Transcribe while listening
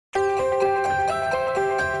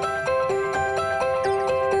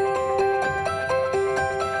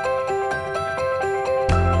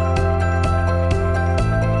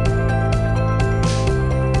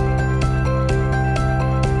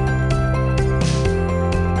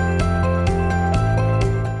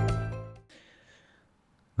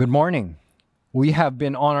Good morning. We have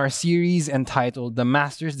been on our series entitled The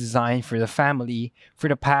Master's Design for the Family for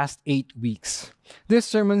the past 8 weeks. This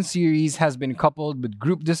sermon series has been coupled with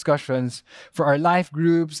group discussions for our life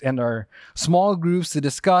groups and our small groups to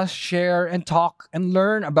discuss, share, and talk and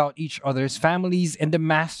learn about each other's families and the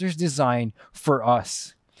Master's design for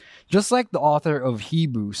us. Just like the author of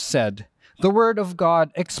Hebrews said, the Word of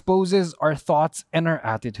God exposes our thoughts and our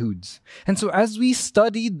attitudes. And so, as we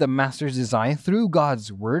studied the Master's design through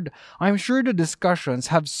God's Word, I'm sure the discussions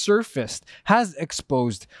have surfaced, has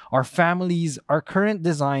exposed our families, our current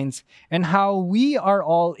designs, and how we are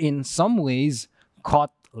all in some ways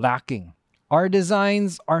caught lacking. Our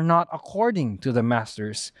designs are not according to the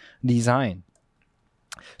Master's design.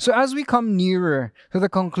 So, as we come nearer to the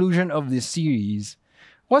conclusion of this series,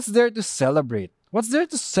 what's there to celebrate? What's there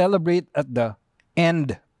to celebrate at the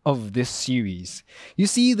end of this series? You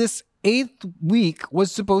see, this 8th week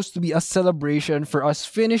was supposed to be a celebration for us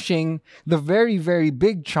finishing the very, very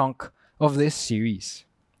big chunk of this series.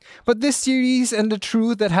 But this series and the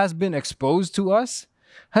truth that has been exposed to us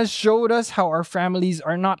has showed us how our families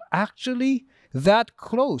are not actually that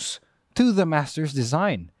close to the Master's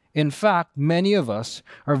design. In fact, many of us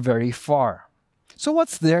are very far. So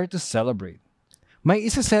what's there to celebrate? May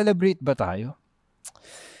isa-celebrate ba tayo?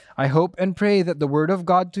 I hope and pray that the Word of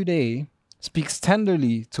God today speaks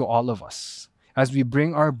tenderly to all of us as we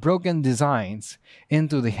bring our broken designs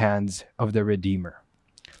into the hands of the Redeemer.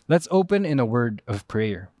 Let's open in a word of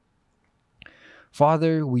prayer.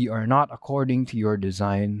 Father, we are not according to your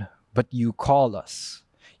design, but you call us.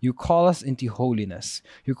 You call us into holiness.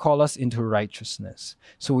 You call us into righteousness.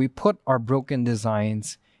 So we put our broken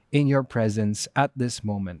designs in your presence at this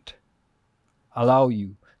moment. Allow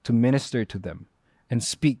you to minister to them and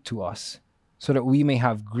speak to us so that we may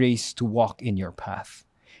have grace to walk in your path.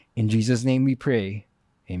 In Jesus' name we pray.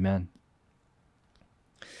 Amen.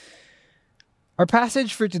 Our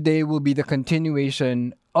passage for today will be the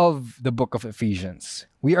continuation of the book of Ephesians.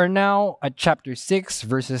 We are now at chapter 6,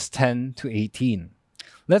 verses 10 to 18.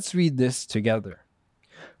 Let's read this together.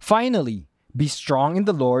 Finally, be strong in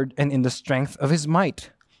the Lord and in the strength of his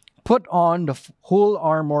might. Put on the whole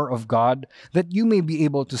armor of God, that you may be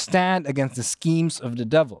able to stand against the schemes of the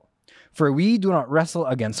devil. For we do not wrestle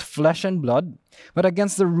against flesh and blood, but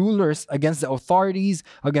against the rulers, against the authorities,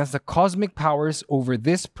 against the cosmic powers over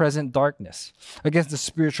this present darkness, against the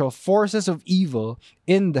spiritual forces of evil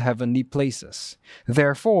in the heavenly places.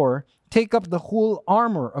 Therefore, take up the whole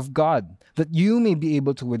armor of God, that you may be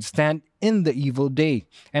able to withstand in the evil day,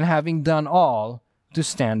 and having done all, to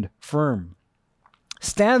stand firm.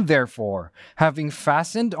 Stand therefore, having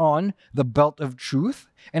fastened on the belt of truth,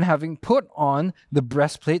 and having put on the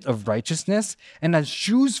breastplate of righteousness, and as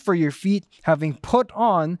shoes for your feet, having put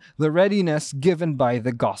on the readiness given by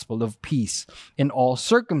the gospel of peace. In all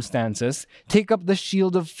circumstances, take up the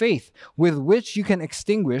shield of faith, with which you can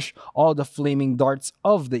extinguish all the flaming darts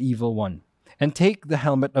of the evil one. And take the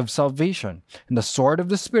helmet of salvation, and the sword of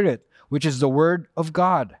the Spirit, which is the word of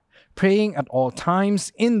God, praying at all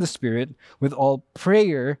times in the Spirit with all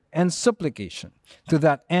prayer and supplication. To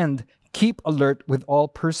that end, keep alert with all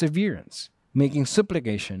perseverance, making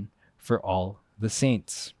supplication for all the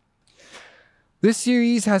saints. This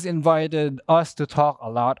series has invited us to talk a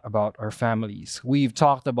lot about our families. We've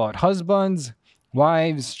talked about husbands,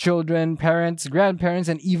 wives, children, parents, grandparents,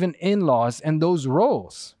 and even in-laws and those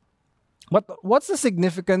roles. But what's the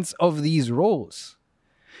significance of these roles?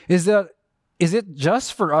 Is it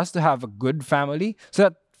just for us to have a good family so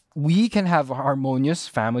that we can have a harmonious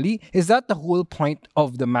family? Is that the whole point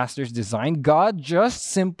of the Master's design? God just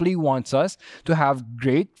simply wants us to have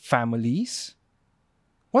great families?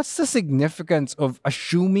 What's the significance of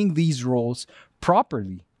assuming these roles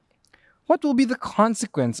properly? What will be the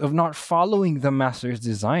consequence of not following the Master's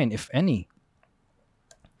design, if any?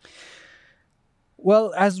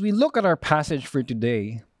 Well, as we look at our passage for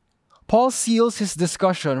today, Paul seals his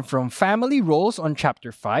discussion from family roles on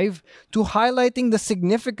chapter 5 to highlighting the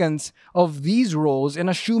significance of these roles and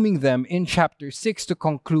assuming them in chapter 6 to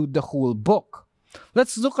conclude the whole book.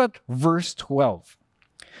 Let's look at verse 12.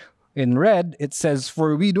 In red, it says,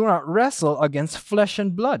 "For we do not wrestle against flesh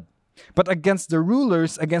and blood, but against the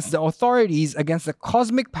rulers, against the authorities, against the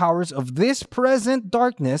cosmic powers of this present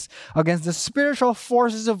darkness, against the spiritual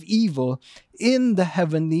forces of evil in the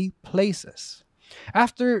heavenly places."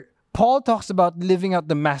 After Paul talks about living out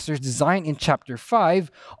the Master's design in chapter 5.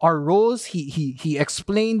 Our roles, he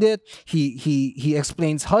explained it. He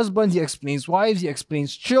explains husbands, he explains wives, he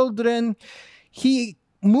explains children. He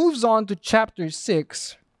moves on to chapter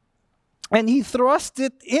 6 And he thrusts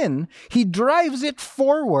it in, he drives it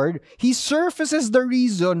forward, he surfaces the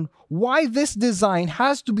reason why this design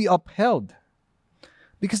has to be upheld.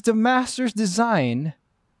 Because the master's design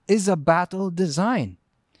is a battle design.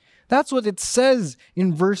 That's what it says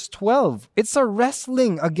in verse 12. It's a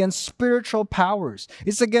wrestling against spiritual powers.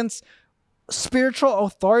 It's against spiritual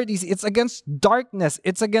authorities. It's against darkness.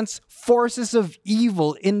 It's against forces of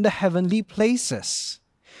evil in the heavenly places.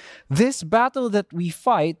 This battle that we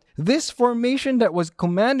fight, this formation that was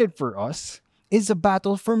commanded for us, is a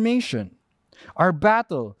battle formation. Our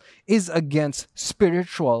battle is against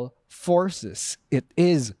spiritual forces. It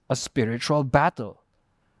is a spiritual battle.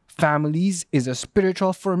 Families is a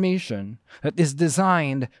spiritual formation that is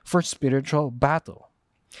designed for spiritual battle.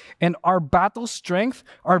 And our battle strength,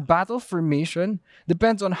 our battle formation,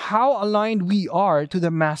 depends on how aligned we are to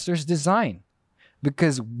the master's design.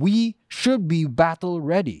 Because we should be battle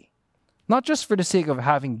ready. Not just for the sake of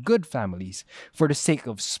having good families, for the sake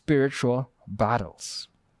of spiritual battles.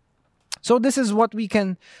 So this is what we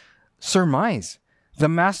can surmise. The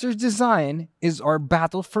master's design is our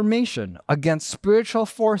battle formation against spiritual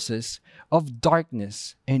forces of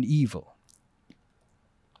darkness and evil.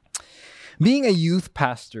 Being a youth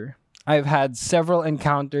pastor, I've had several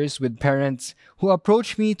encounters with parents who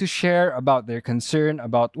approach me to share about their concern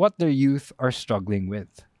about what their youth are struggling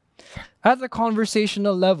with. At the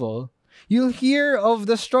conversational level, you'll hear of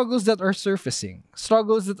the struggles that are surfacing,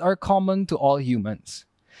 struggles that are common to all humans.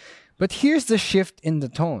 But here's the shift in the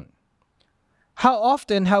tone. How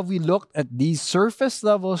often have we looked at these surface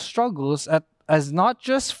level struggles as not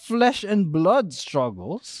just flesh and blood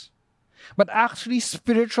struggles, but actually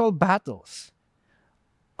spiritual battles?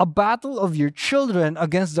 A battle of your children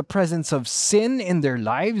against the presence of sin in their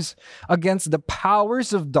lives, against the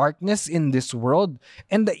powers of darkness in this world,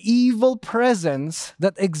 and the evil presence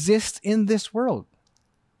that exists in this world.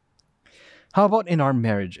 How about in our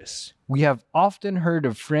marriages? We have often heard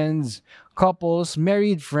of friends, couples,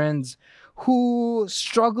 married friends who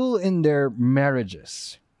struggle in their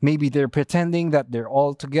marriages. Maybe they're pretending that they're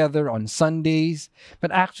all together on Sundays,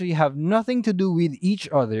 but actually have nothing to do with each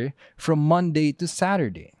other from Monday to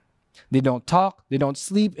Saturday. They don't talk, they don't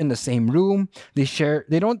sleep in the same room, they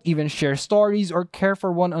don't even share stories or care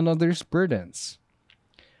for one another's burdens.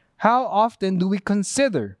 How often do we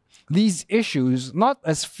consider these issues not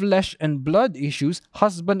as flesh and blood issues,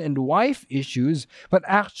 husband and wife issues, but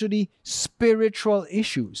actually spiritual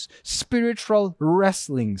issues, spiritual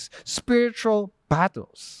wrestlings, spiritual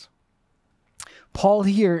battles? Paul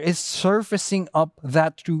here is surfacing up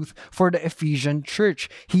that truth for the Ephesian church.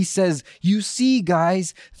 He says, you see,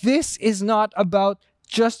 guys, this is not about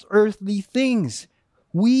just earthly things.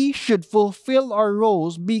 We should fulfill our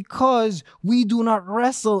roles because we do not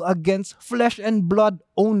wrestle against flesh and blood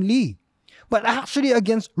only, but actually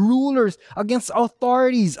against rulers, against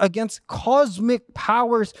authorities, against cosmic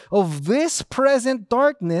powers of this present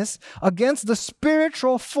darkness, against the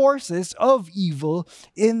spiritual forces of evil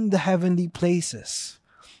in the heavenly places.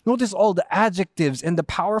 Notice all the adjectives and the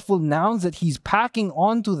powerful nouns that he's packing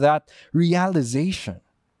onto that realization.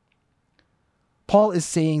 Paul is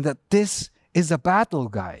saying that this is a battle,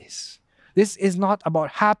 guys. This is not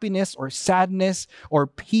about happiness or sadness or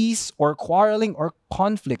peace or quarreling or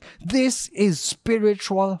conflict. This is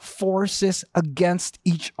spiritual forces against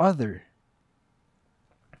each other.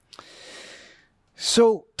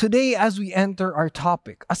 So today, as we enter our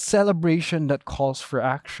topic, a celebration that calls for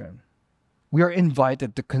action, we are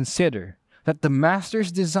invited to consider that the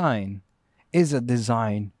Master's design is a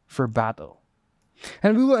design for battle.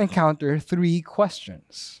 And we will encounter 3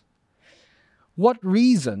 questions. What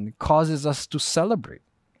reason causes us to celebrate?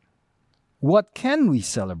 What can we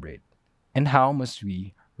celebrate? And how must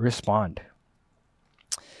we respond?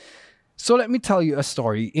 So let me tell you a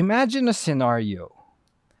story. Imagine a scenario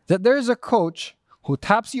that there's a coach who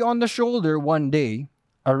taps you on the shoulder one day,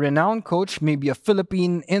 a renowned coach, maybe a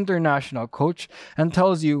Philippine international coach, and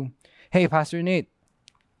tells you, hey, Pastor Nate,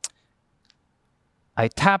 I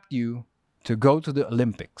tapped you to go to the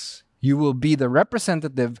Olympics. You will be the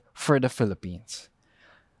representative for the Philippines.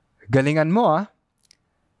 Galingan mo, ah.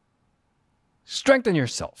 Strengthen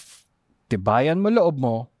yourself. Tibayan mo loob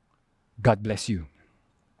mo. God bless you.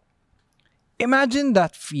 Imagine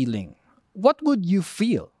that feeling. What would you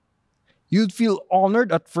feel? You'd feel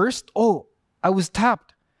honored at first. Oh, I was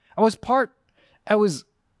tapped. I was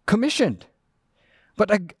commissioned. But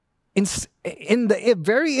in the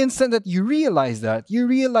very instant that you realize that, you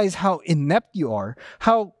realize how inept you are,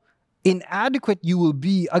 how inadequate you will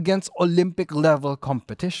be against Olympic level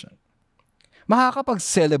competition.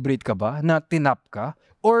 Makakapag-celebrate ka ba na tinap ka?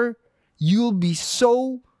 Or you'll be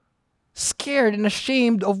so scared and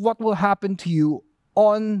ashamed of what will happen to you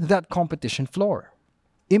on that competition floor.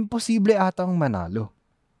 Imposible atang manalo.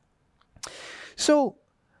 So,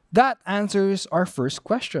 that answers our first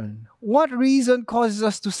question. What reason causes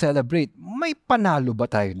us to celebrate? May panalo ba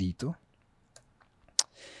tayo dito?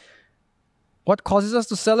 What causes us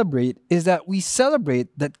to celebrate is that we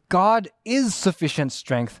celebrate that God is sufficient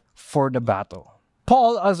strength for the battle.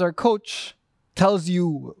 Paul, as our coach, tells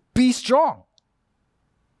you, be strong.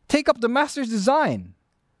 Take up the master's design.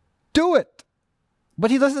 Do it.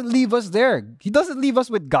 But he doesn't leave us there. He doesn't leave us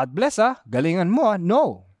with, God bless, galingan mo.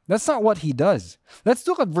 No, that's not what he does. Let's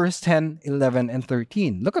look at verse 10, 11, and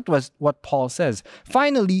 13. Look at what Paul says.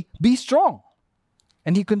 Finally, be strong.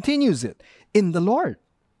 And he continues it, in the Lord,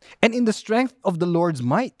 and in the strength of the Lord's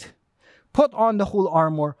might. Put on the whole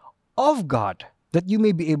armor of God, that you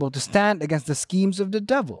may be able to stand against the schemes of the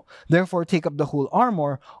devil. Therefore, take up the whole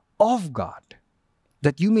armor of God,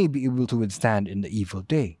 that you may be able to withstand in the evil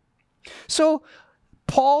day. So,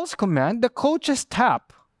 Paul's command, the coach's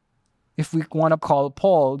tap, if we want to call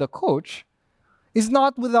Paul the coach, is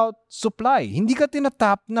not without supply. Hindi ka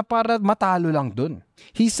tinatap na para matalo lang dun.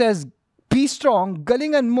 He says, be strong,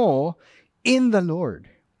 galingan mo in the Lord.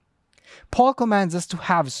 Paul commands us to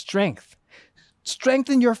have strength.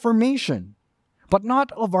 Strengthen your formation, but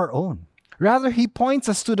not of our own. Rather, he points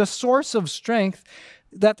us to the source of strength,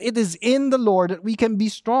 that it is in the Lord that we can be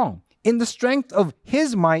strong, in the strength of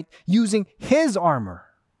his might, using his armor.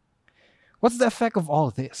 What's the effect of all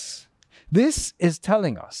this? This is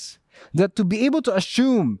telling us that to be able to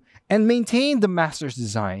assume and maintain the master's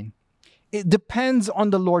design, it depends on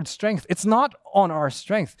the Lord's strength. It's not on our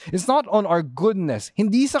strength. It's not on our goodness.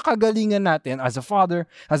 Hindi sa kagalingan natin as a father,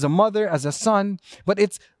 as a mother, as a son, but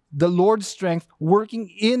it's the Lord's strength working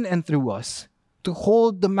in and through us to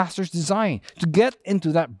hold the master's design, to get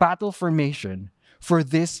into that battle formation for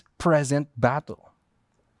this present battle.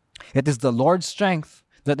 It is the Lord's strength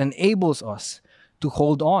that enables us to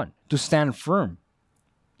hold on, to stand firm.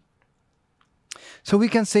 So we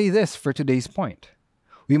can say this for today's point.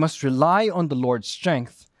 We must rely on the Lord's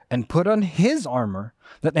strength and put on his armor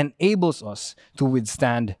that enables us to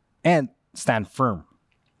withstand and stand firm.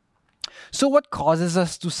 So what causes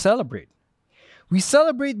us to celebrate? We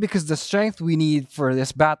celebrate because the strength we need for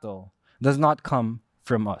this battle does not come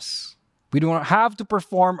from us. We do not have to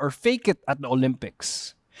perform or fake it at the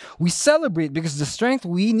Olympics. We celebrate because the strength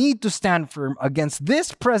we need to stand firm against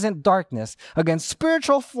this present darkness, against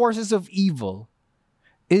spiritual forces of evil,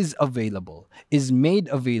 is available, is made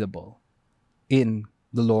available in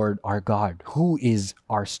the Lord our God, who is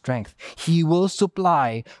our strength. He will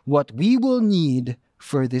supply what we will need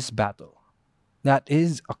for this battle. That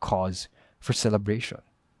is a cause for celebration.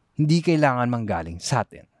 Hindi kailangan manggaling sa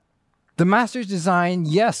atin. The master's design,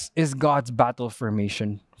 yes, is God's battle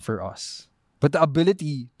formation for us. But the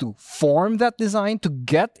ability to form that design, to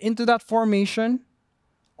get into that formation,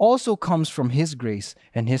 also comes from his grace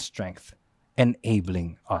and his strength,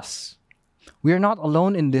 enabling us. We are not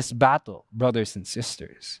alone in this battle, brothers and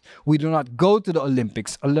sisters. We do not go to the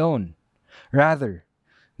Olympics alone. Rather,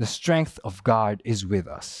 the strength of God is with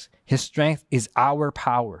us. His strength is our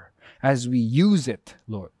power as we use it,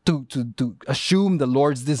 Lord, to assume the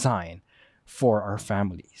Lord's design for our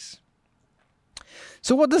families.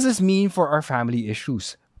 So what does this mean for our family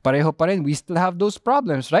issues? Pareho pa rin, we still have those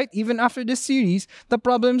problems, right? Even after this series, the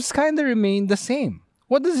problems kind of remain the same.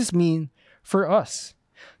 What does this mean for us?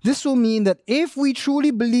 This will mean that if we truly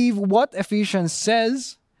believe what Ephesians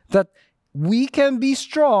says, that we can be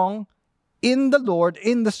strong in the Lord,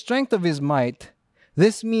 in the strength of his might,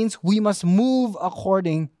 this means we must move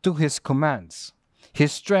according to his commands.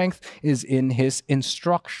 His strength is in his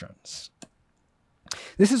instructions.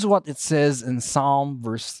 This is what it says in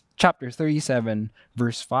chapter 37,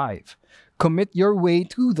 verse 5. Commit your way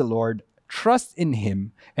to the Lord, trust in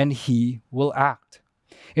him, and he will act.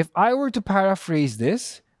 If I were to paraphrase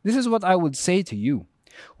this is what I would say to you.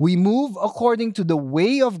 We move according to the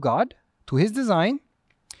way of God, to his design,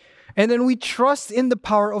 and then we trust in the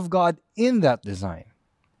power of God in that design.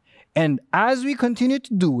 And as we continue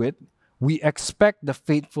to do it, we expect the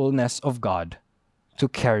faithfulness of God to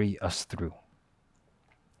carry us through.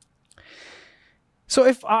 So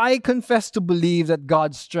if I confess to believe that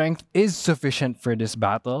God's strength is sufficient for this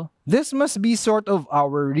battle, this must be sort of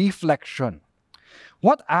our reflection.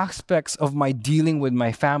 What aspects of my dealing with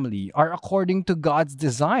my family are according to God's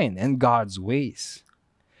design and God's ways?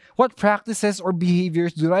 What practices or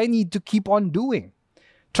behaviors do I need to keep on doing,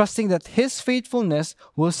 trusting that his faithfulness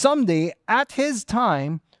will someday, at his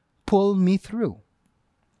time, pull me through?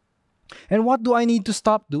 And what do I need to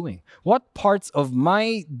stop doing? What parts of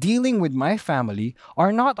my dealing with my family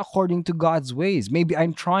are not according to God's ways? Maybe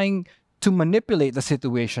I'm trying to manipulate the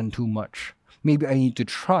situation too much. Maybe I need to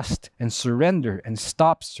trust and surrender and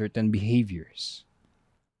stop certain behaviors.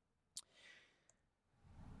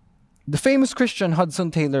 The famous Christian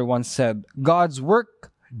Hudson Taylor once said, God's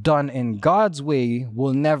work done in God's way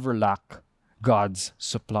will never lack God's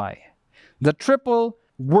supply. The triple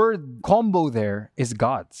word combo there is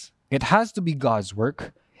God's. It has to be God's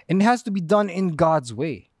work, and it has to be done in God's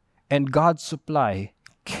way, and God's supply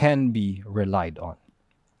can be relied on.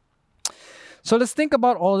 So let's think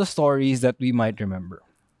about all the stories that we might remember.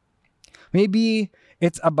 Maybe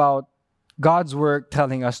it's about God's work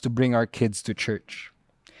telling us to bring our kids to church.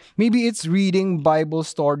 Maybe it's reading Bible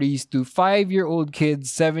stories to 5-year-old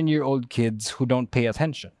kids, 7-year-old kids who don't pay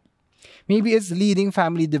attention. Maybe it's leading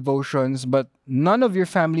family devotions, but none of your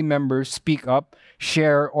family members speak up,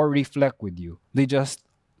 share, or reflect with you. They just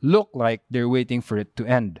look like they're waiting for it to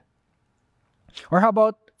end. Or how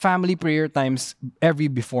about family prayer times every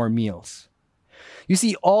before meals? You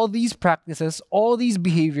see, all these practices, all these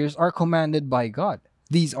behaviors are commanded by God.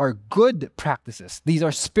 These are good practices. These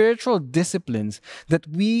are spiritual disciplines that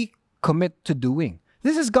we commit to doing.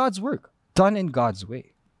 This is God's work, done in God's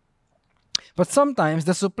way. But sometimes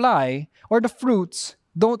the supply or the fruits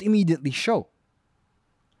don't immediately show.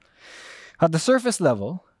 At the surface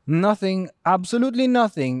level, nothing, absolutely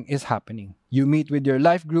nothing is happening. You meet with your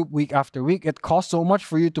life group week after week. It costs so much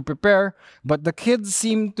for you to prepare, but the kids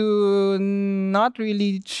seem to not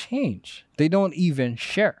really change. They don't even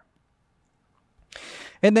share.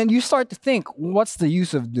 And then you start to think, what's the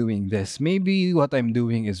use of doing this? Maybe what I'm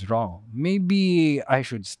doing is wrong. Maybe I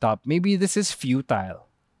should stop. Maybe this is futile.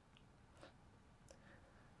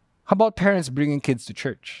 How about parents bringing kids to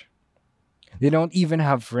church? They don't even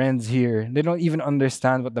have friends here. They don't even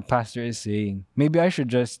understand what the pastor is saying. Maybe I should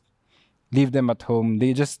just leave them at home.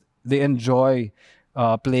 They enjoy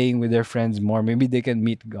playing with their friends more. Maybe they can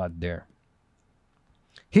meet God there.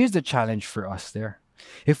 Here's the challenge for us there.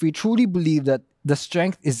 If we truly believe that the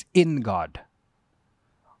strength is in God,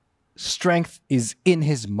 strength is in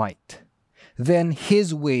His might, then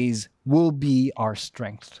His ways will be our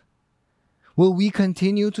strength. Will we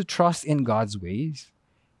continue to trust in God's ways,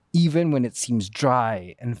 even when it seems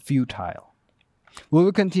dry and futile? Will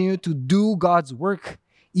we continue to do God's work,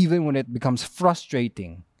 even when it becomes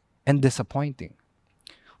frustrating and disappointing?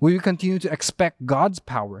 Will we continue to expect God's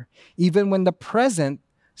power, even when the present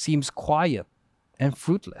seems quiet and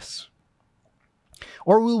fruitless?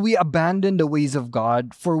 Or will we abandon the ways of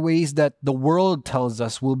God for ways that the world tells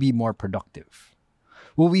us will be more productive?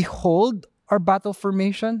 Will we hold our battle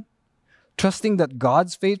formation, trusting that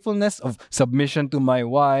God's faithfulness of submission to my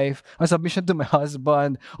wife, submission to my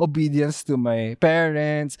husband, obedience to my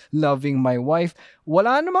parents, loving my wife,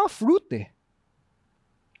 wala namang fruit eh.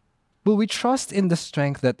 Will we trust in the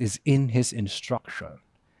strength that is in His instruction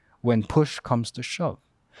when push comes to shove?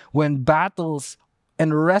 When battles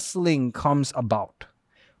and wrestling comes about,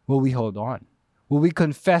 will we hold on? Will we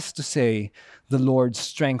confess to say, the Lord's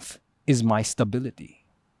strength is my stability?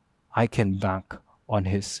 I can bank on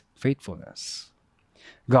His faithfulness.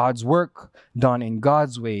 God's work done in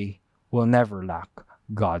God's way will never lack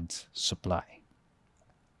God's supply.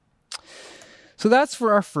 So that's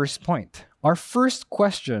for our first point. Our first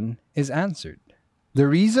question is answered. The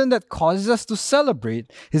reason that causes us to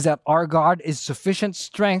celebrate is that our God is sufficient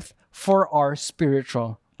strength for our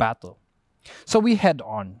spiritual battle. So we head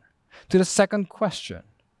on to the second question.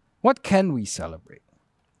 What can we celebrate?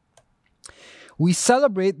 We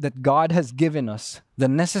celebrate that God has given us the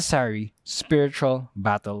necessary spiritual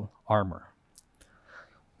battle armor.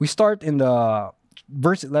 We start in the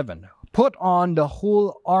verse 11. Put on the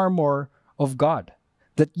whole armor of God,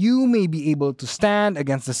 that you may be able to stand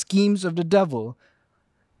against the schemes of the devil.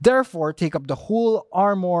 Therefore, take up the whole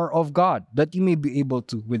armor of God, that you may be able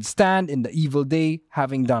to withstand in the evil day,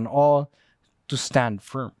 having done all, to stand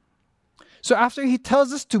firm. So after He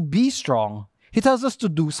tells us to be strong, He tells us to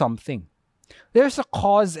do something. There's a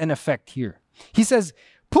cause and effect here. He says,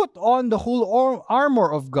 put on the whole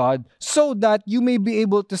armor of God so that you may be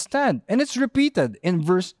able to stand. And it's repeated in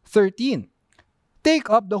verse 13. Take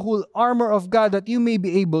up the whole armor of God that you may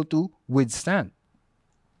be able to withstand.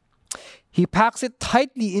 He packs it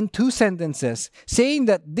tightly in 2 sentences, saying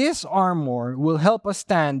that this armor will help us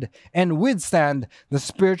stand and withstand the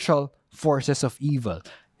spiritual forces of evil.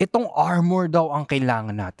 Itong armor daw ang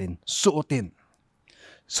kailangan natin suotin.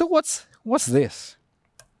 So what's this?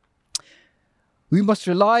 We must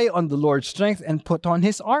rely on the Lord's strength and put on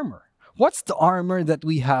His armor. What's the armor that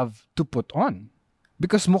we have to put on?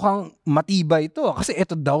 Because mukhang matibay ito. Kasi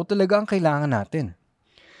ito daw talaga ang kailangan natin.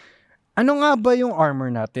 Ano nga ba yung armor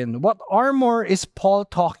natin? What armor is Paul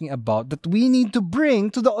talking about that we need to bring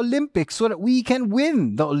to the Olympics so that we can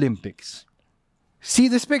win the Olympics? See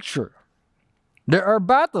this picture. There are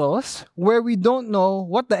battles where we don't know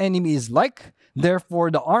what the enemy is like.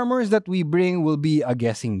 Therefore, the armors that we bring will be a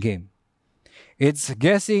guessing game. It's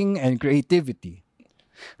guessing and creativity.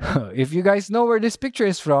 If you guys know where this picture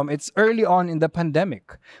is from, it's early on in the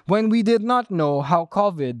pandemic when we did not know how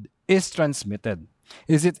COVID is transmitted.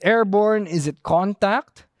 Is it airborne? Is it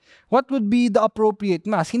contact? What would be the appropriate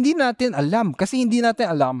mask? Hindi natin alam kasi hindi natin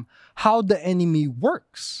alam how the enemy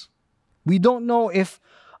works. We don't know if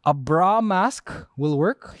a bra mask will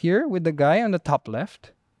work here with the guy on the top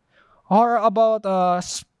left. Or about a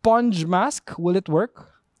sponge mask, will it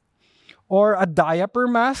work? Or a diaper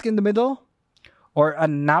mask in the middle? Or a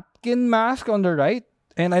napkin mask on the right?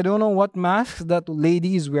 And I don't know what mask that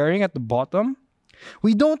lady is wearing at the bottom.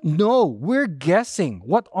 We don't know. We're guessing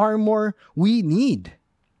what armor we need.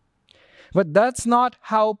 But that's not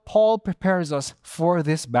how Paul prepares us for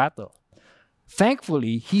this battle.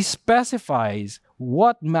 Thankfully, he specifies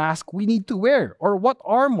what mask we need to wear or what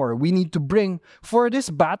armor we need to bring for this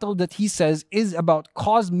battle that he says is about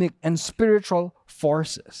cosmic and spiritual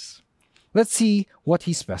forces. Let's see what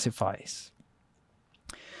he specifies.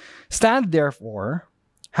 Stand therefore,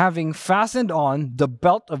 having fastened on the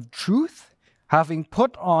belt of truth, having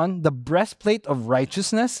put on the breastplate of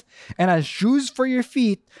righteousness, and as shoes for your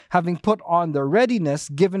feet, having put on the readiness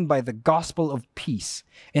given by the gospel of peace.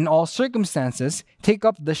 In all circumstances, take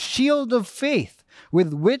up the shield of faith,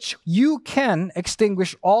 with which you can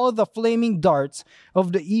extinguish all the flaming darts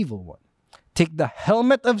of the evil one. Take the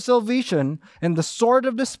helmet of salvation and the sword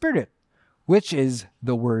of the Spirit, which is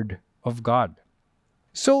the word of God.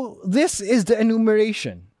 So this is the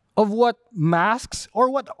enumeration of what masks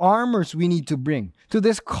or what armors we need to bring to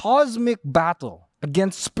this cosmic battle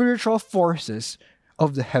against spiritual forces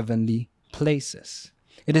of the heavenly places.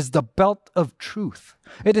 It is the belt of truth.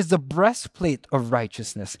 It is the breastplate of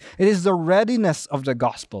righteousness. It is the readiness of the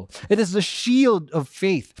gospel. It is the shield of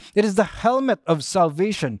faith. It is the helmet of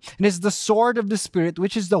salvation. It is the sword of the Spirit,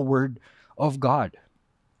 which is the word of God.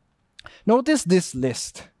 Notice this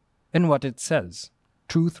list and what it says.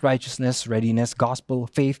 Truth, righteousness, readiness, gospel,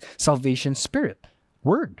 faith, salvation, spirit,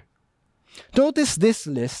 word. Notice this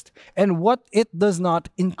list and what it does not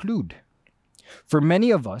include. For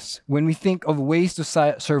many of us, when we think of ways to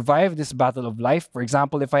survive this battle of life, for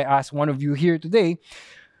example, if I ask one of you here today,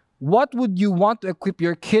 what would you want to equip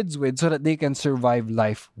your kids with so that they can survive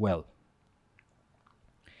life well?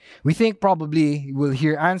 We think probably we'll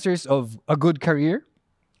hear answers of a good career,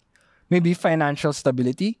 maybe financial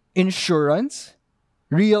stability, insurance,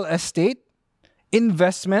 real estate,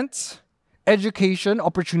 investments, education,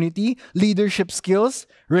 opportunity, leadership skills,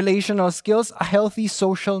 relational skills, a healthy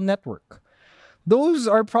social network. Those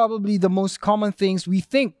are probably the most common things we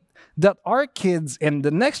think that our kids and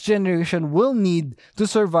the next generation will need to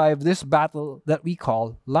survive this battle that we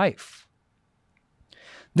call life.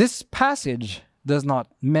 This passage does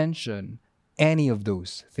not mention any of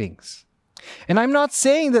those things. And I'm not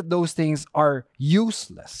saying that those things are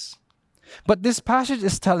useless. But this passage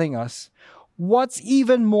is telling us what's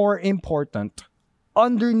even more important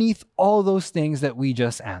underneath all those things that we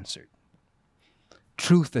just answered.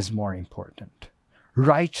 Truth is more important.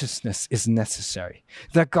 Righteousness is necessary.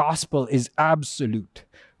 The gospel is absolute.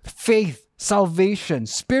 Faith, salvation,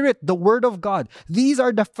 spirit, the word of God. These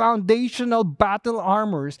are the foundational battle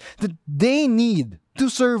armors that they need to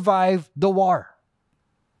survive the war.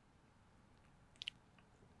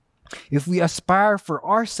 If we aspire for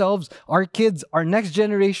ourselves, our kids, our next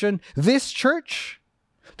generation, this church,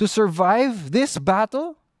 to survive this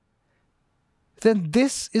battle, then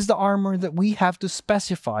this is the armor that we have to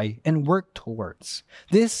specify and work towards.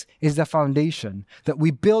 This is the foundation that we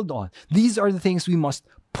build on. These are the things we must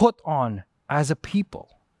put on as a people.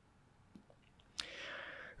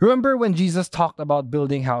 Remember when Jesus talked about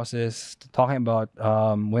building houses, talking about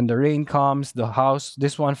when the rain comes, the house,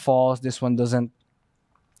 this one falls, this one doesn't.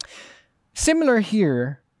 Similar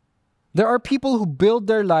here, there are people who build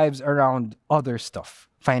their lives around other stuff.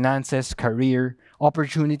 Finances, career,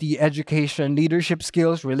 opportunity, education, leadership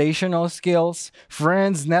skills, relational skills,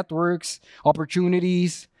 friends, networks,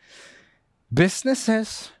 opportunities,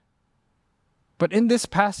 businesses. But in this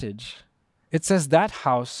passage, it says that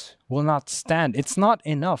house will not stand. It's not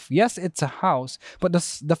enough. Yes, it's a house, but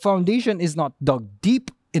the foundation is not dug deep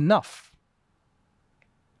enough.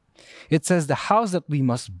 It says the house that we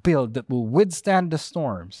must build that will withstand the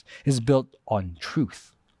storms is built on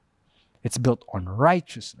truth. It's built on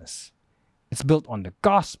righteousness. It's built on the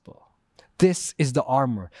gospel. This is the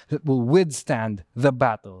armor that will withstand the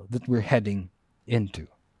battle that we're heading into.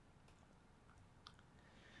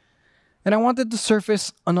 And I wanted to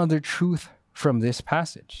surface another truth from this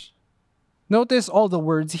passage. Notice all the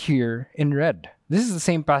words here in red. This is the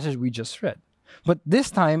same passage we just read. But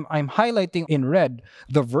this time, I'm highlighting in red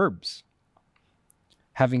the verbs.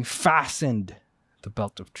 Having fastened the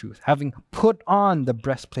belt of truth. Having put on the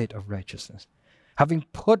breastplate of righteousness. Having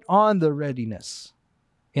put on the readiness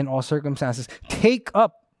in all circumstances. Take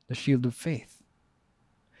up the shield of faith.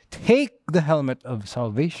 Take the helmet of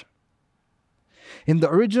salvation. In the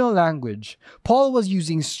original language, Paul was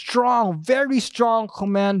using strong, very strong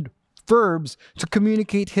command verbs to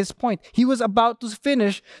communicate his point. He was about to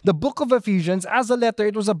finish the book of Ephesians as a letter.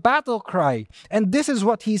 It was a battle cry. And this is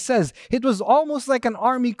what he says. It was almost like an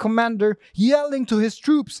army commander yelling to his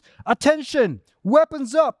troops, "Attention!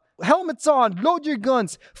 Weapons up! Helmets on! Load your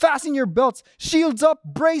guns! Fasten your belts! Shields up!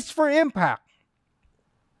 Brace for impact!"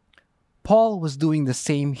 Paul was doing the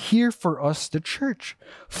same here for us, the church.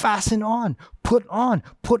 Fasten on, put on,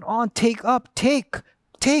 take up,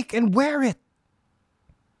 take and wear it.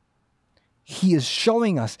 He is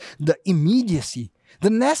showing us the immediacy,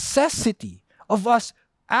 the necessity of us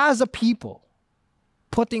as a people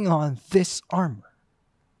putting on this armor.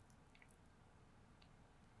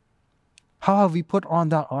 How have we put on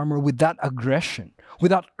that armor with that aggression,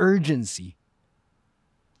 with that urgency?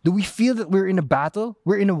 Do we feel that we're in a battle,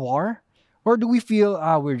 we're in a war? Or do we feel,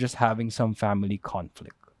 we're just having some family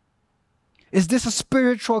conflict? Is this a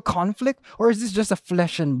spiritual conflict or is this just a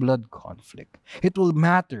flesh and blood conflict? It will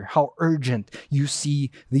matter how urgent you see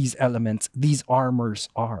these elements, these armors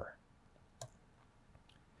are.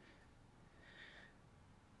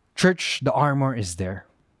 Church, the armor is there.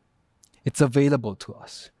 It's available to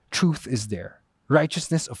us. Truth is there.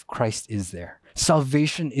 Righteousness of Christ is there.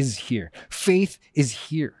 Salvation is here. Faith is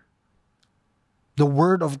here. The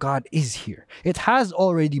Word of God is here. It has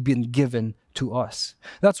already been given to us.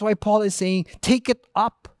 That's why Paul is saying, take it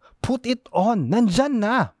up, put it on, nandyan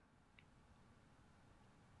na.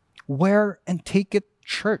 Wear and take it,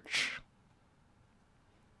 church.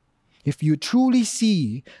 If you truly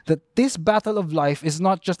see that this battle of life is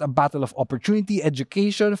not just a battle of opportunity,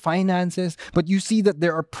 education, finances, but you see that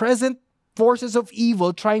there are present forces of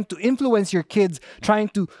evil trying to influence your kids, trying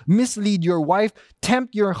to mislead your wife,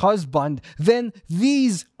 tempt your husband, then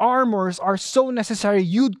these armors are so necessary,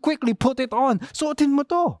 you'd quickly put it on. Suotin mo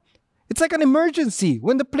to. It's like an emergency.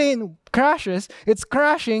 When the plane crashes, it's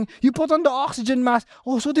crashing, you put on the oxygen mask.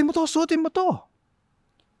 Oh, suotin mo to, suotin mo to.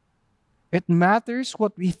 It matters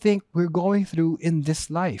what we think we're going through in this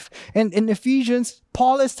life. And in Ephesians,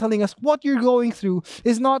 Paul is telling us what you're going through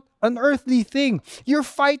is not an earthly thing. You're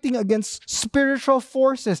fighting against spiritual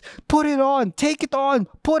forces. Put it on, take it on,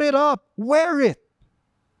 put it up, wear it.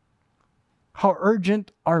 How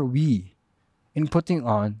urgent are we in putting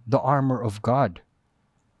on the armor of God?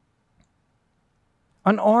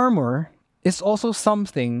 An armor is also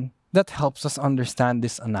something that helps us understand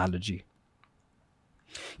this analogy.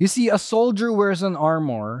 You see, a soldier wears an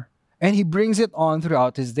armor and he brings it on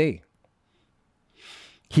throughout his day.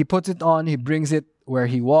 He puts it on, he brings it where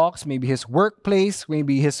he walks, maybe his workplace,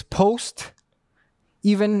 maybe his post.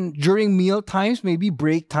 Even during meal times, maybe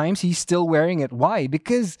break times, he's still wearing it. Why?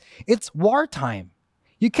 Because it's wartime.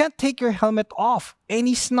 You can't take your helmet off.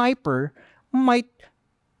 Any sniper might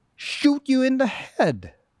shoot you in the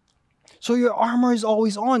head. So your armor is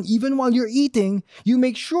always on. Even while you're eating, you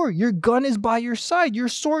make sure your gun is by your side. Your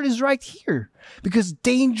sword is right here because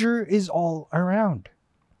danger is all around.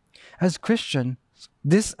 As Christians,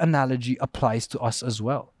 this analogy applies to us as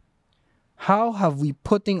well. How have we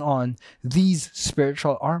putting on these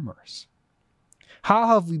spiritual armors? How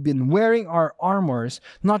have we been wearing our armors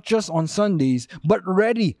not just on Sundays, but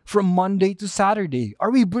ready from Monday to Saturday?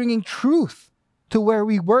 Are we bringing truth to where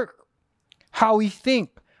we work, how we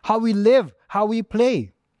think, how we live, how we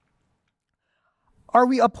play? Are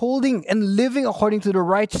we upholding and living according to the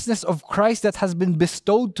righteousness of Christ that has been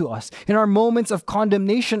bestowed to us in our moments of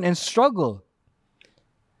condemnation and struggle?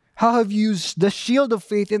 How have you used the shield of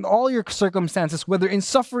faith in all your circumstances, whether in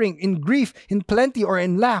suffering, in grief, in plenty, or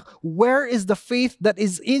in lack? Where is the faith that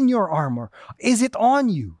is in your armor? Is it on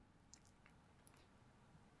you?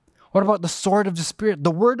 What about the sword of the Spirit, the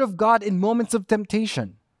Word of God in moments of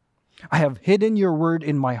temptation? I have hidden your word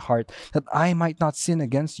in my heart that I might not sin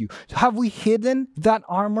against you. Have we hidden that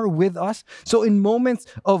armor with us? So in moments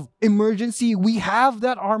of emergency, we have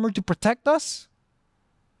that armor to protect us?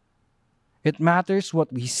 It matters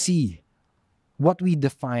what we see, what we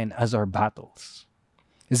define as our battles.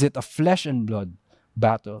 Is it a flesh and blood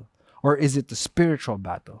battle or is it a spiritual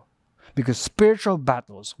battle? because spiritual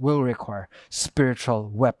battles will require spiritual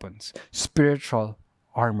weapons, spiritual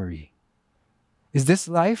armory. Is this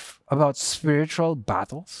life about spiritual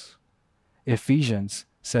battles? Ephesians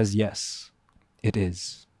says yes, it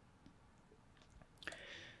is.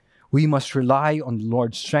 We must rely on the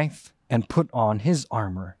Lord's strength and put on His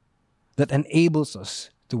armor that enables us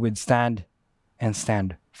to withstand and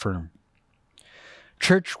stand firm.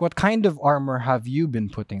 Church, what kind of armor have you been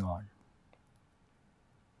putting on?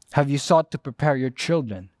 Have you sought to prepare your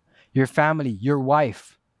children, your family, your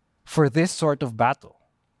wife for this sort of battle?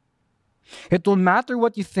 It will matter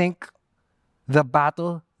what you think the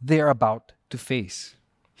battle they're about to face.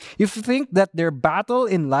 If you think that their battle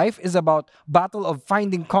in life is about battle of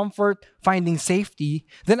finding comfort, finding safety,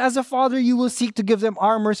 then as a father, you will seek to give them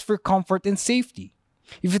armors for comfort and safety.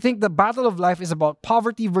 If you think the battle of life is about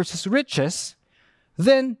poverty versus riches,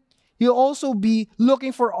 then you'll also be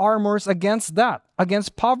looking for armors against that,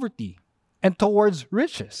 against poverty and towards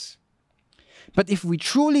riches. But if we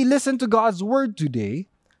truly listen to God's word today,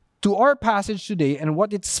 to our passage today, and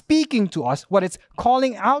what it's speaking to us, what it's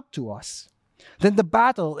calling out to us, then the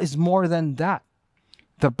battle is more than that.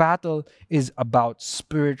 The battle is about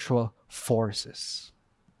spiritual forces.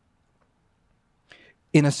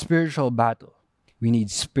 In a spiritual battle, we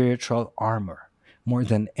need spiritual armor more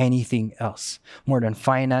than anything else, more than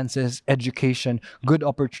finances, education, good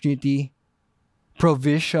opportunity,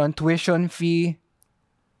 provision, tuition fee.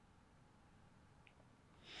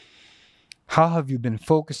 How have you been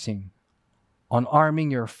focusing on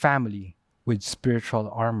arming your family with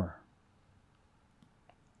spiritual armor?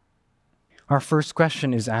 Our first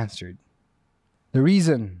question is answered. The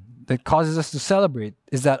reason that causes us to celebrate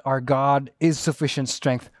is that our God is sufficient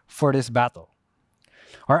strength for this battle.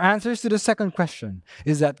 Our answers to the second question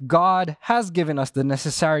is that God has given us the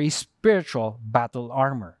necessary spiritual battle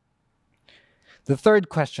armor. The third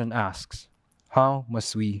question asks, how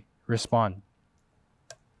must we respond?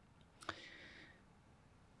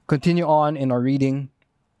 Continue on in our reading.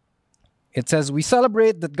 It says, we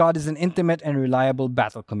celebrate that God is an intimate and reliable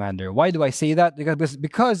battle commander. Why do I say that?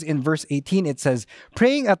 Because in verse 18 it says,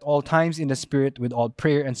 praying at all times in the Spirit with all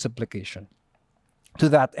prayer and supplication. To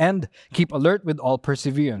that end, keep alert with all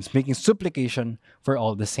perseverance, making supplication for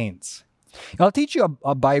all the saints. I'll teach you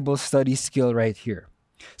a Bible study skill right here.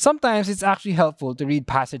 Sometimes it's actually helpful to read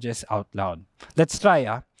passages out loud. Let's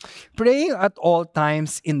try. Praying at all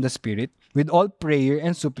times in the Spirit, with all prayer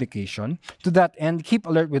and supplication. To that end, keep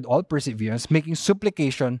alert with all perseverance, making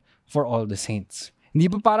supplication for all the saints. Hindi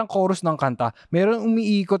ba parang chorus ng kanta, meron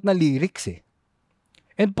umiikot na lyrics eh.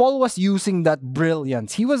 And Paul was using that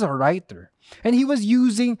brilliance. He was a writer. And he was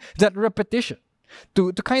using that repetition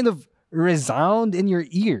to kind of resound in your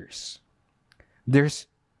ears. There's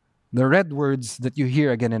the red words that you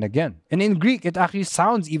hear again and again. And in Greek, it actually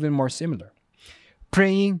sounds even more similar.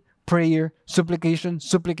 Praying, prayer, supplication,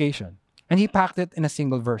 supplication. And he packed it in a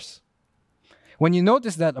single verse. When you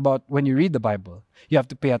notice that about when you read the Bible, you have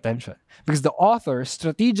to pay attention. Because the author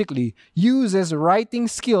strategically uses writing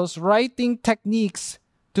skills, writing techniques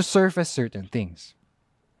to surface certain things.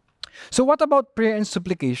 So what about prayer and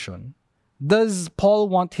supplication does Paul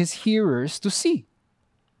want his hearers to see?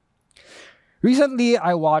 Recently,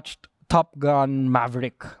 I watched Top Gun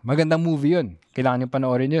Maverick. Magandang movie yun. Kailangan yung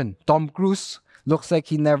panoorin yun. Tom Cruise looks like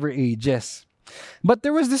he never ages. But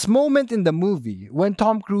there was this moment in the movie when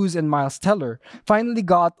Tom Cruise and Miles Teller finally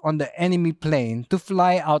got on the enemy plane to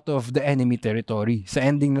fly out of the enemy territory. Sa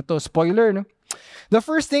ending na to, spoiler, no? The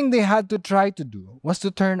first thing they had to try to do was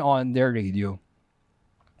to turn on their radio.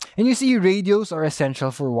 And you see, radios are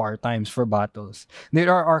essential for war times, for battles. They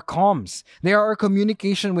are our comms. They are our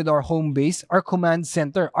communication with our home base, our command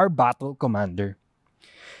center, our battle commander.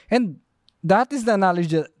 And that is the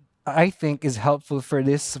analogy that I think is helpful for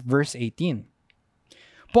this verse 18.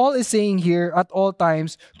 Paul is saying here, at all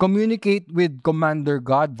times, communicate with Commander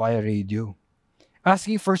God via radio,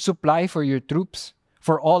 asking for supply for your troops,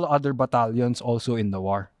 for all other battalions also in the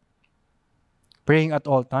war. Praying at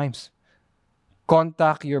all times.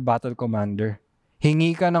 Contact your battle commander.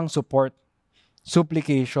 Hingi ka ng support,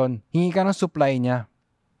 supplication. Hingi ka ng supply niya.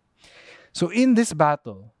 So in this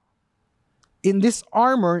battle, in this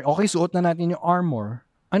armor, okay, suot na natin yung armor.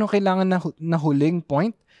 Ano kailangan na huling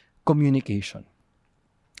point? Communication.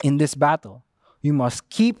 In this battle, you must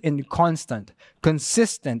keep in constant,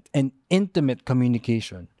 consistent, and intimate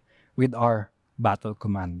communication with our battle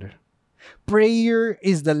commander. Prayer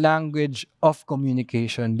is the language of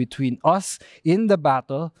communication between us in the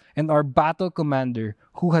battle and our battle commander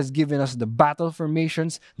who has given us the battle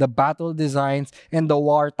formations, the battle designs, and the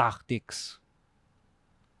war tactics.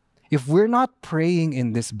 If we're not praying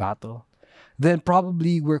in this battle, then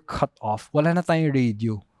probably we're cut off. Wala na tayong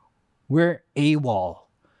radio. We're AWOL.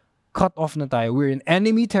 Cut off na tayo. We're in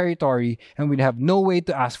enemy territory and we have no way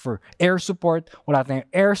to ask for air support. Wala tayong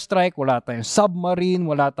airstrike, wala tayong submarine,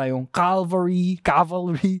 wala tayong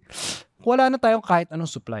cavalry. Wala na tayong kahit anong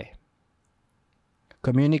supply.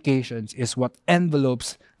 Communications is what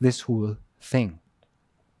envelopes this whole thing.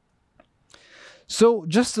 So,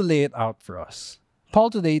 just to lay it out for us, Paul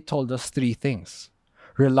today told us 3 things.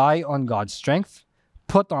 Rely on God's strength,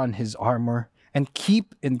 put on his armor, and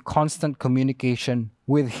keep in constant communication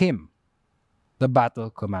with him, the battle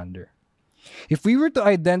commander. If we were to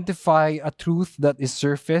identify a truth that is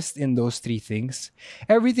surfaced in those 3 things,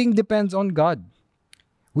 everything depends on God.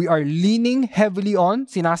 We are leaning heavily on,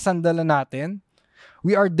 sinasandalan natin.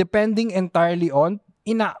 We are depending entirely on,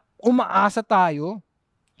 umaasa tayo.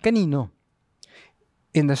 Kanino?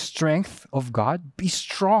 In the strength of God, be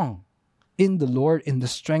strong in the Lord, in the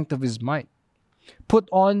strength of his might. Put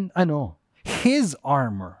on, his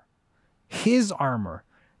armor. His armor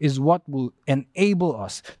is what will enable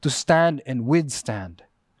us to stand and withstand,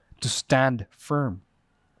 to stand firm.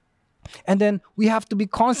 And then we have to be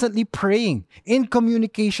constantly praying in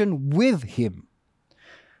communication with him.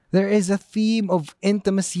 There is a theme of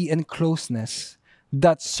intimacy and closeness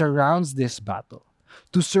that surrounds this battle.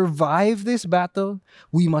 To survive this battle,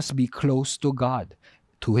 we must be close to God,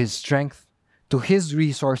 to his strength, to his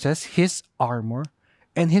resources, his armor,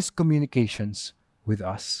 and his communications with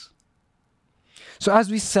us. So as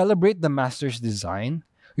we celebrate the Master's design,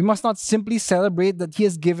 we must not simply celebrate that he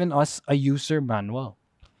has given us a user manual.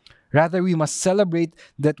 Rather, we must celebrate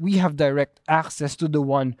that we have direct access to the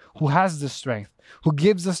one who has the strength, who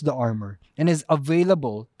gives us the armor, and is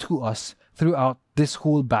available to us throughout this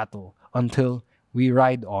whole battle until we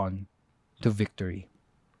ride on to victory.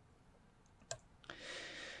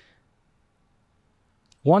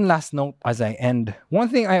 One last note as I end. One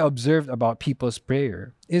thing I observed about people's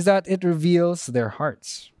prayer is that it reveals their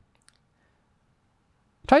hearts.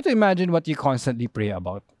 Try to imagine what you constantly pray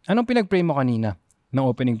about. Anong pinag-pray mo kanina ng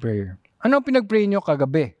opening prayer? Anong pinag-pray nyo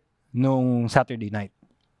kagabi nung Saturday night?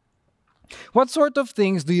 What sort of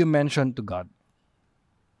things do you mention to God?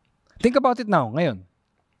 Think about it now, ngayon.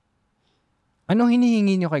 Anong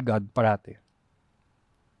hinihingi nyo kay God parati?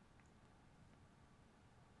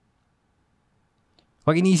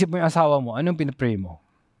 Pag iniisip mo yung asawa mo, anong pinapray mo?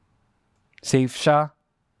 Safe siya?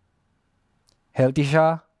 Healthy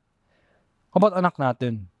siya? How about anak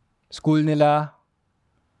natin? School nila?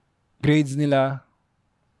 Grades nila?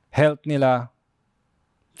 Health nila?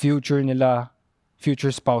 Future nila? Future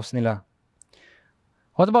spouse nila?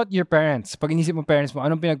 What about your parents? Pag inisip mo parents mo,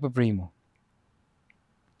 anong pinagpapray mo?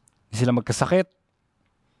 Hindi sila magkasakit?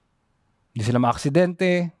 Hindi sila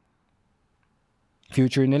maaksidente?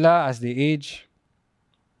 Future nila as they age?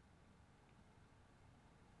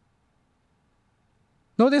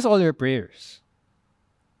 Notice all your prayers.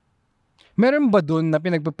 Meron ba dun na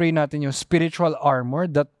pinagpapray natin yung spiritual armor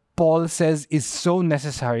that Paul says is so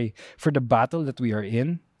necessary for the battle that we are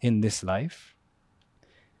in this life?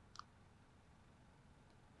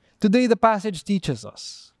 Today, the passage teaches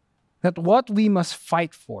us that what we must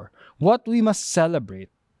fight for, what we must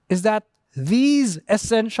celebrate, is that these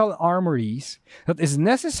essential armories that is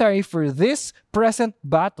necessary for this present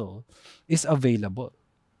battle is available.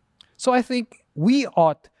 So I think we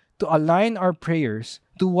ought to align our prayers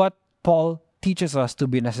to what Paul teaches us to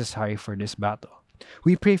be necessary for this battle.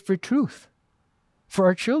 We pray for truth, for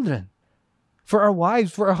our children, for our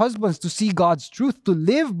wives, for our husbands to see God's truth, to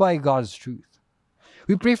live by God's truth.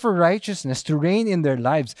 We pray for righteousness to reign in their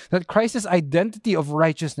lives, that Christ's identity of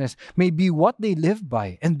righteousness may be what they live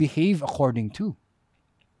by and behave according to.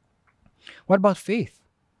 What about faith?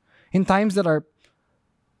 In times that our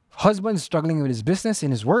husband is struggling with his business,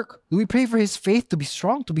 in his work, do we pray for his faith to be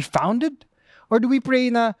strong, to be founded? Or do we pray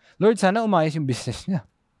na, Lord, sana umayos yung business niya?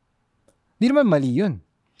 Di naman mali yun.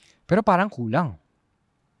 Pero parang kulang.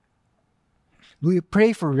 Do we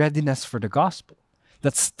pray for readiness for the gospel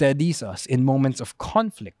that steadies us in moments of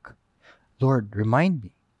conflict? Lord, remind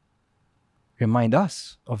me. Remind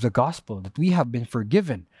us of the gospel that we have been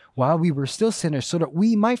forgiven while we were still sinners so that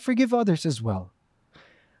we might forgive others as well.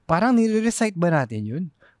 Parang nire-recite ba natin yun?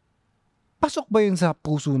 Pasok ba yun sa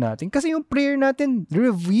puso natin? Kasi yung prayer natin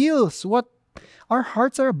reveals what our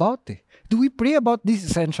hearts are about. Do we pray about these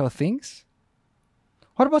essential things?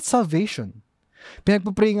 What about salvation?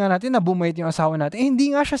 Pinagpapray nga natin na bumait yung asawa natin.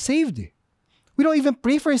 Hindi nga siya saved. We don't even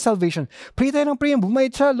pray for his salvation. Pray tayo ng prayer. Bumait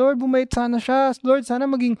siya. Lord, bumait sana siya. Lord, sana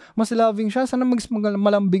maging mas loving siya. Sana maging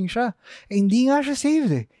malambing siya. Hindi nga siya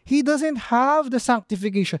saved. He doesn't have the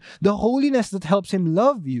sanctification, the holiness that helps him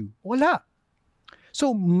love you. Wala.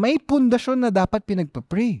 So may pundasyon na dapat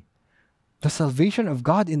pinagpapray. The salvation of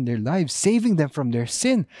God in their lives, saving them from their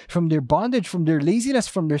sin, from their bondage, from their laziness,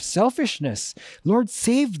 from their selfishness. Lord,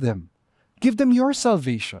 save them. Give them your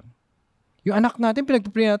salvation. Yung anak natin,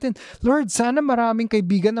 pinagpapray natin, Lord, sana maraming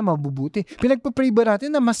kaibigan na mabubuti. Pinagpapray ba natin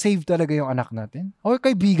na masave talaga yung anak natin? O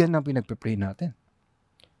kaibigan na pinagpapray natin?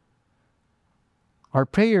 Our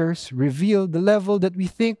prayers reveal the level that we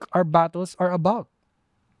think our battles are about.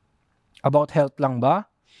 About health lang ba?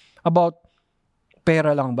 About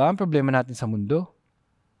pera lang ba ang problema natin sa mundo?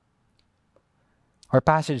 Our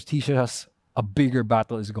passage teaches us a bigger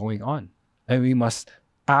battle is going on. And we must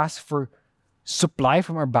ask for supply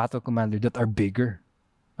from our battle commander that are bigger,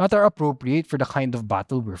 that are appropriate for the kind of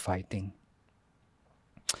battle we're fighting.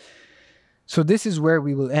 So this is where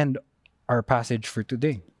we will end our passage for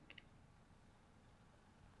today.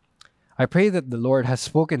 I pray that the Lord has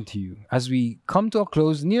spoken to you. As we come to a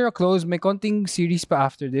close, near a close, may konting series pa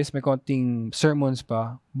after this, may konting sermons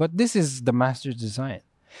pa, but this is the Master's design.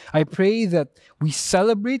 I pray that we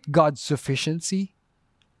celebrate God's sufficiency,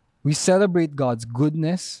 we celebrate God's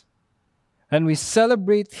goodness, and we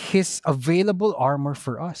celebrate His available armor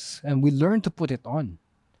for us, and we learn to put it on.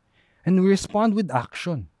 And we respond with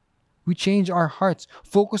action. We change our hearts,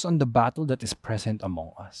 focus on the battle that is present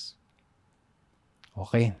among us.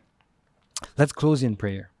 Okay, let's close in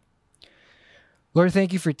prayer. Lord,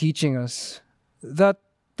 thank you for teaching us that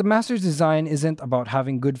the Master's design isn't about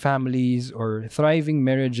having good families or thriving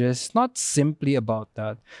marriages, not simply about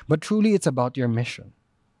that, but truly it's about your mission.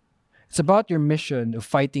 It's about your mission of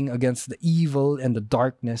fighting against the evil and the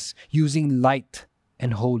darkness using light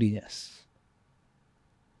and holiness.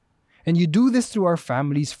 And you do this through our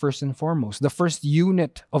families first and foremost, the first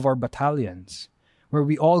unit of our battalions, where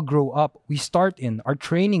we all grow up, we start in, our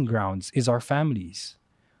training grounds is our families.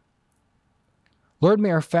 Lord,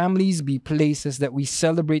 may our families be places that we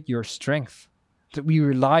celebrate your strength, that we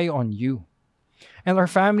rely on you. And our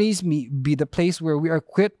families may be the place where we are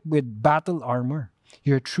equipped with battle armor.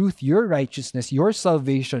 Your truth, your righteousness, your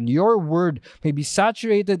salvation, your word may be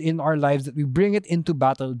saturated in our lives, that we bring it into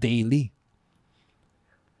battle daily.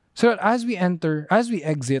 So that as we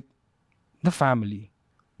exit the family,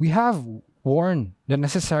 we have worn the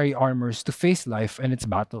necessary armors to face life and its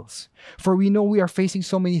battles. For we know we are facing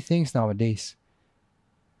so many things nowadays.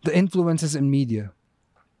 The influences in media,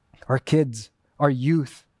 our kids, our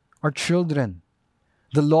youth, our children,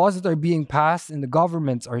 the laws that are being passed in the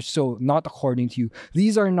governments are so not according to you.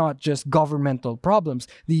 These are not just governmental problems.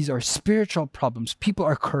 These are spiritual problems. People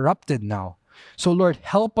are corrupted now. So Lord,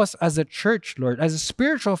 help us as a church, Lord, as a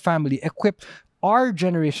spiritual family, equip our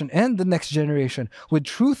generation and the next generation with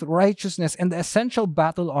truth, righteousness, and the essential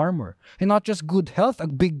battle armor. And not just good health, a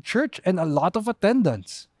big church, and a lot of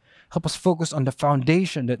attendance. Help us focus on the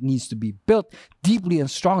foundation that needs to be built deeply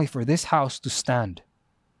and strongly for this house to stand.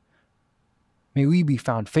 May we be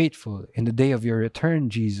found faithful in the day of your return,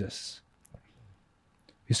 Jesus.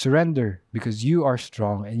 We surrender because you are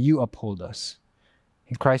strong and you uphold us.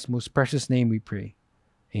 In Christ's most precious name we pray.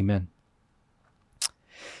 Amen.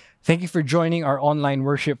 Thank you for joining our online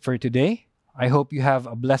worship for today. I hope you have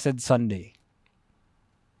a blessed Sunday.